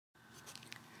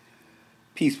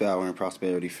Peace, power, and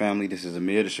prosperity, family. This is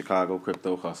Amir, the Chicago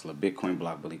crypto hustler, Bitcoin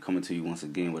block bully, coming to you once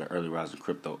again with an early rising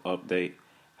crypto update.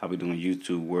 How we doing,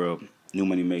 YouTube world? New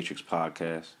Money Matrix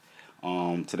podcast.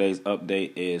 Today's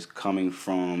update is coming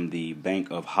from the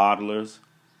Bank of Hodlers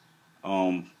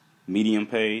Medium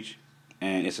page,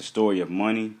 and it's a story of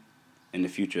money and the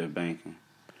future of banking.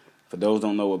 For those who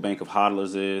don't know what Bank of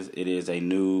Hodlers is, it is a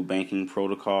new banking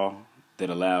protocol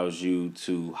that allows you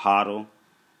to hodl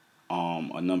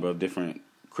a number of different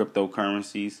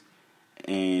cryptocurrencies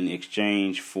in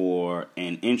exchange for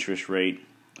an interest rate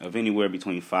of anywhere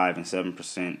between 5 and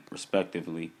 7%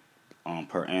 respectively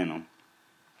per annum.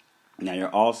 Now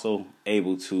you're also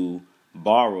able to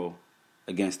borrow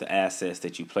against the assets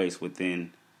that you place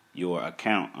within your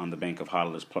account on the Bank of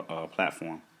Hodlers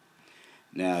platform.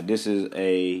 Now this is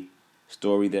a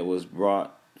story that was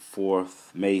brought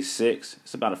forth May 6th.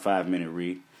 It's about a 5-minute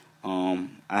read. I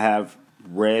have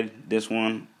read this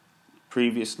one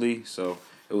previously, so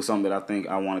it was something that I think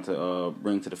I wanted to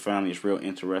bring to the family. It's real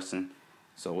interesting.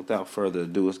 So without further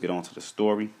ado, let's get on to the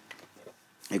story.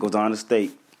 It goes on to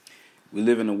state, we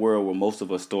live in a world where most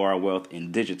of us store our wealth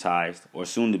in digitized or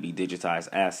soon to be digitized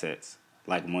assets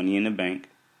like money in the bank,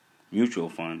 mutual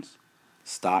funds,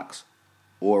 stocks,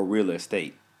 or real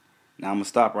estate. Now I'm going to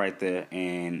stop right there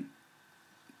and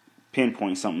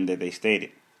pinpoint something that they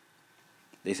stated.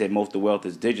 They said most of the wealth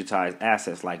is digitized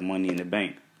assets like money in the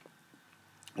bank.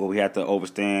 What we have to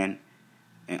understand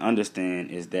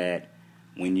is that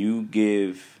when you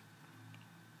give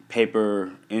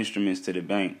paper instruments to the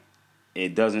bank,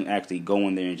 it doesn't actually go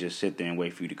in there and just sit there and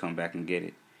wait for you to come back and get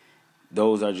it.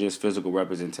 Those are just physical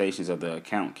representations of the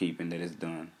account keeping that is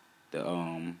done,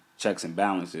 the checks and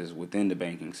balances within the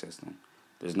banking system.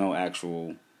 There's no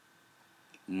actual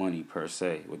money per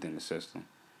se within the system.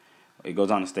 It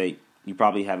goes on to state, you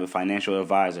probably have a financial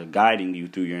advisor guiding you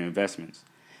through your investments,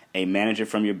 a manager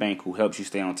from your bank who helps you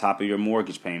stay on top of your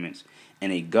mortgage payments,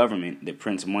 and a government that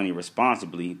prints money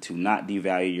responsibly to not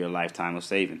devalue your lifetime of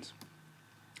savings.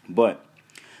 But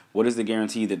what is the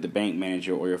guarantee that the bank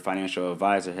manager or your financial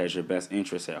advisor has your best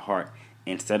interests at heart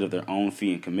instead of their own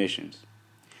fee and commissions?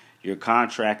 Your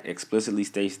contract explicitly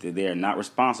states that they are not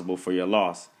responsible for your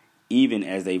loss, even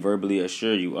as they verbally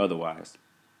assure you otherwise.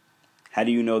 How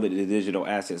do you know that the digital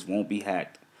assets won't be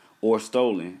hacked or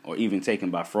stolen or even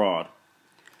taken by fraud?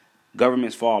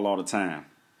 Governments fall all the time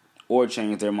or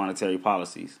change their monetary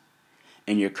policies,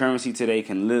 and your currency today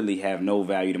can literally have no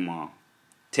value tomorrow.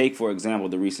 Take, for example,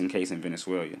 the recent case in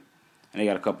Venezuela, and they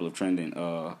got a couple of trending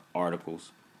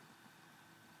articles.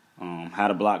 How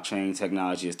the blockchain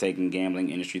technology is taking gambling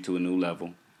industry to a new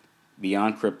level.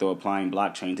 Beyond crypto, applying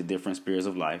blockchain to different spheres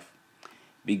of life.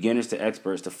 Beginners to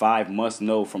experts, the 5 must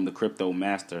know from the crypto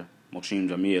master, Mohsin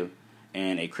Jamil,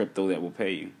 and a crypto that will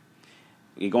pay you.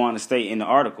 We go on to state in the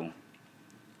article,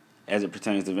 as it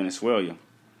pertains to Venezuela,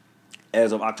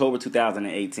 as of October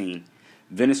 2018,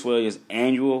 Venezuela's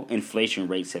annual inflation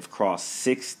rates have crossed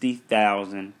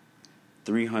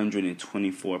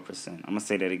 60,324%. I'm going to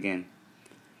say that again.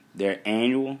 Their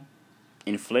annual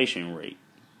inflation rate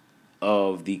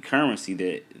of the currency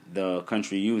that the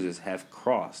country uses have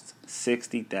crossed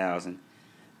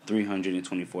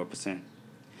 60,324%.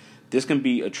 This can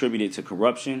be attributed to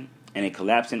corruption and a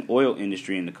collapsing oil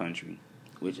industry in the country.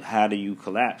 Which, how do you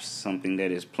collapse something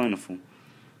that is plentiful?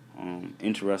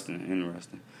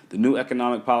 Interesting. The new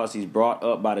economic policies brought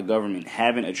up by the government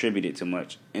haven't attributed to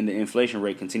much, and the inflation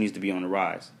rate continues to be on the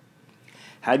rise.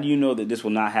 How do you know that this will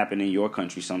not happen in your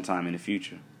country sometime in the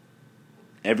future?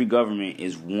 Every government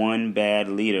is one bad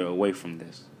leader away from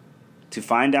this. To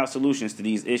find out solutions to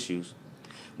these issues,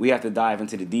 we have to dive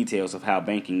into the details of how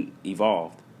banking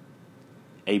evolved.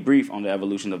 A brief on the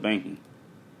evolution of banking.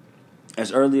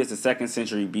 As early as the 2nd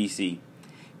century BC,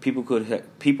 people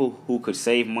who could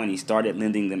save money started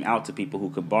lending them out to people who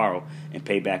could borrow and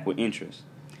pay back with interest.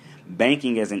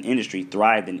 Banking as an industry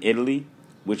thrived in Italy,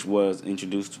 which was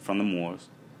introduced from the Moors,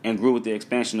 and grew with the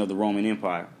expansion of the Roman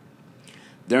Empire.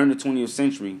 During the 20th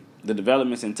century, the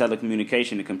developments in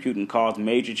telecommunication and computing caused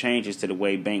major changes to the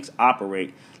way banks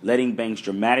operate, letting banks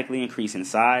dramatically increase in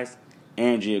size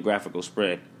and geographical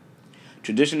spread.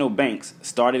 Traditional banks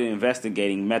started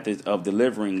investigating methods of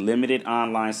delivering limited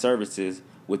online services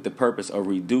with the purpose of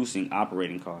reducing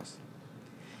operating costs.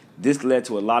 This led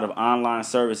to a lot of online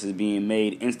services being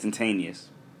made instantaneous.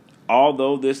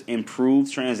 Although this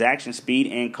improved transaction speed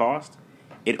and cost,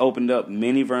 it opened up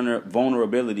many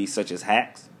vulnerabilities such as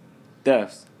hacks,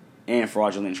 thefts, and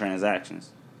fraudulent transactions.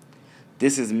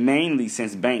 This is mainly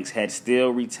since banks had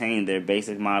still retained their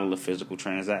basic model of physical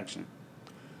transaction.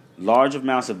 large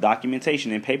amounts of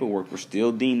documentation and paperwork were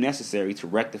still deemed necessary to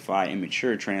rectify and and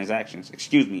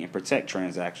protect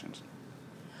transactions.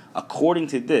 According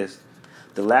to this,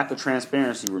 the lack of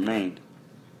transparency remained.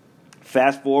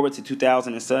 Fast forward to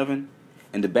 2007,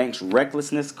 and the bank's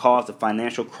recklessness caused a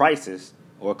financial crisis,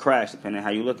 or a crash, depending on how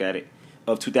you look at it,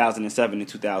 of 2007 and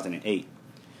 2008,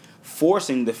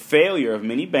 forcing the failure of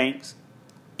many banks,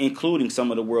 including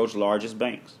some of the world's largest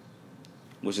banks,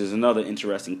 which is another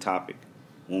interesting topic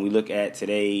when we look at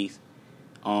today's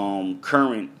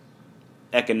current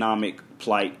economic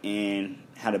plight and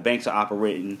how the banks are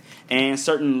operating, and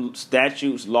certain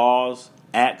statutes, laws,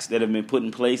 acts that have been put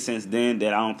in place since then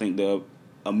that I don't think the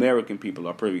American people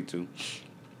are privy to.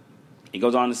 It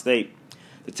goes on to state,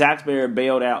 the taxpayer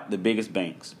bailed out the biggest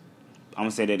banks. I'm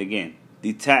going to say that again.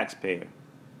 The taxpayer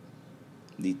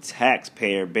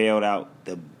bailed out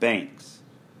the banks.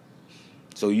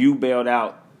 So you bailed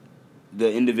out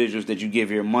the individuals that you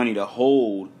give your money to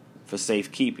hold for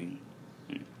safekeeping,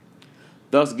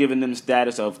 thus giving them the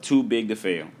status of too big to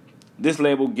fail. This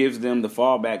label gives them the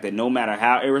fallback that no matter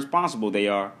how irresponsible they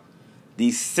are,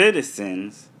 the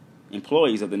citizens,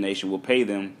 employees of the nation, will pay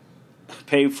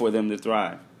for them to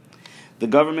thrive. The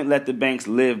government let the banks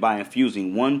live by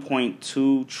infusing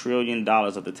 $1.2 trillion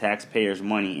of the taxpayers'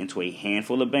 money into a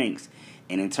handful of banks,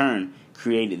 and in turn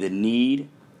created the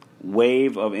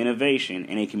wave of innovation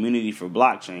in a community for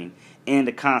blockchain and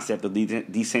the concept of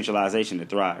decentralization to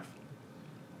thrive.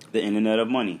 The Internet of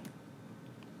Money.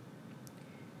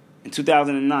 In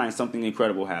 2009, something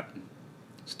incredible happened.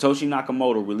 Satoshi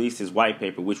Nakamoto released his white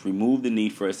paper, which removed the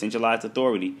need for a centralized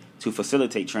authority to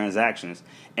facilitate transactions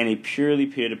in a purely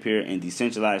peer-to-peer and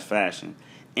decentralized fashion,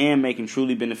 and make them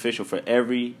truly beneficial for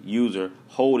every user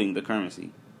holding the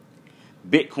currency.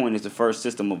 Bitcoin is the first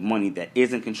system of money that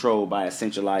isn't controlled by a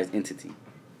centralized entity.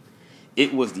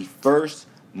 It was the first,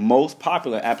 most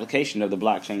popular application of the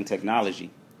blockchain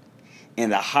technology.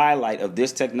 And the highlight of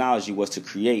this technology was to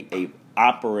create a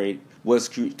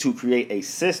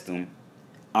system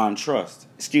on trust.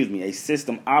 A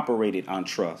system operated on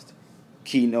trust.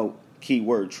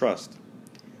 Keyword trust.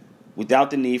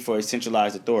 Without the need for a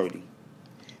centralized authority.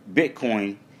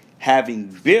 Bitcoin, having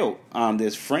built on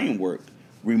this framework,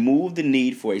 removed the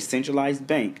need for a centralized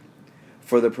bank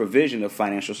for the provision of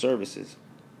financial services.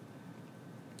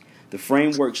 The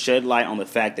framework shed light on the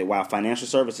fact that while financial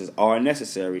services are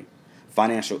necessary,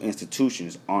 financial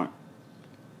institutions aren't.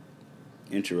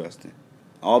 Interesting.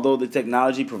 Although the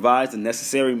technology provides the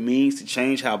necessary means to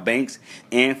change how banks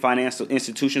and financial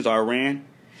institutions are ran,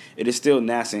 it is still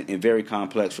nascent and very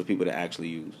complex for people to actually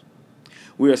use.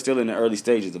 We are still in the early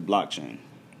stages of blockchain.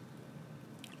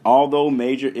 Although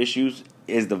major issues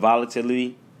is the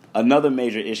volatility, another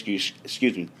major issue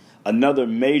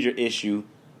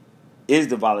is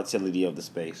the volatility of the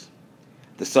space.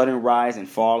 The sudden rise and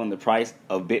fall in the price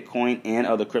of Bitcoin and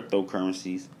other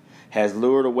cryptocurrencies has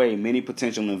lured away many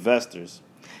potential investors,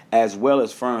 as well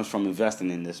as firms, from investing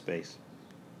in this space.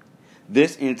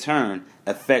 This, in turn,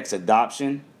 affects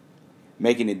adoption,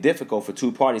 making it difficult for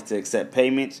two parties to accept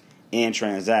payments and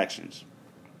transactions.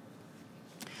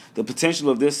 The potential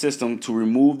of this system to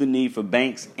remove the need for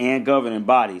banks and governing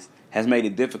bodies has made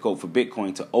it difficult for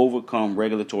Bitcoin to overcome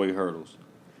regulatory hurdles.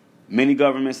 Many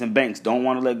governments and banks don't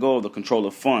want to let go of the control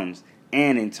of funds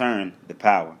and, in turn, the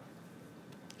power.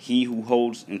 He who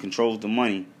holds and controls the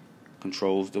money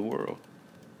controls the world.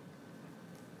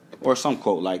 Or some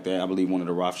quote like that, I believe one of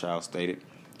the Rothschilds stated.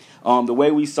 The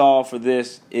way we solve for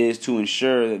this is to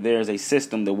ensure that there is a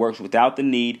system that works without the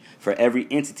need for every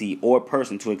entity or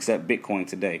person to accept Bitcoin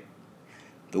today.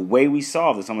 The way we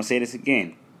solve this, I'm going to say this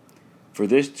again, for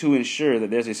this to ensure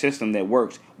that there's a system that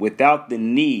works without the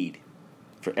need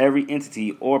for every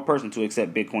entity or person to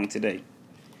accept Bitcoin today.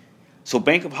 So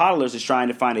Bank of Hodlers is trying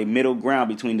to find a middle ground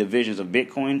between the visions of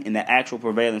Bitcoin and the actual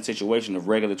prevailing situation of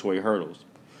regulatory hurdles,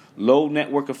 low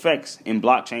network effects in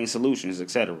blockchain solutions,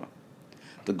 etc.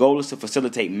 The goal is to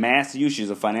facilitate mass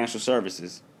usage of financial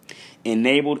services,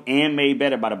 enabled and made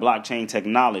better by the blockchain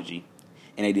technology,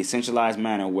 in a decentralized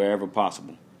manner wherever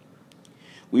possible.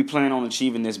 We plan on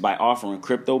achieving this by offering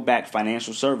crypto-backed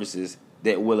financial services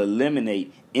that will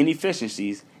eliminate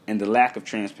inefficiencies and the lack of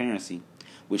transparency,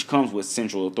 which comes with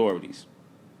central authorities.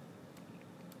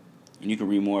 And you can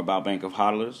read more about Bank of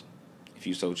Hodlers if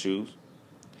you so choose.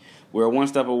 We are one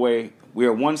step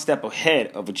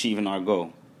ahead of achieving our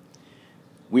goal.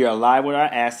 We are live with our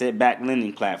asset-backed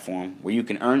lending platform where you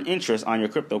can earn interest on your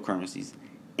cryptocurrencies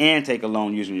and take a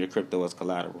loan using your crypto as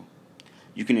collateral.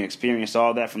 You can experience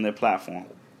all that from their platform.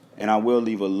 And I will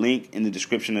leave a link in the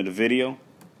description of the video.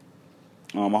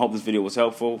 I hope this video was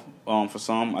helpful for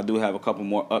some. I do have a couple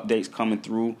more updates coming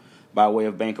through by way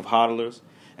of Bank of Hodlers.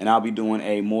 And I'll be doing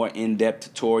a more in-depth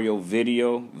tutorial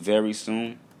video very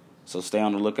soon. So stay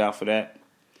on the lookout for that.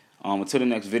 Until the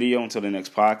next video, until the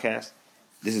next podcast,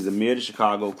 this is Amir, the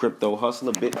Chicago Crypto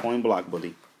Hustler, Bitcoin Block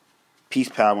Bully. Peace,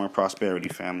 power, and prosperity,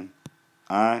 family.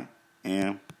 I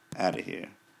am out of here.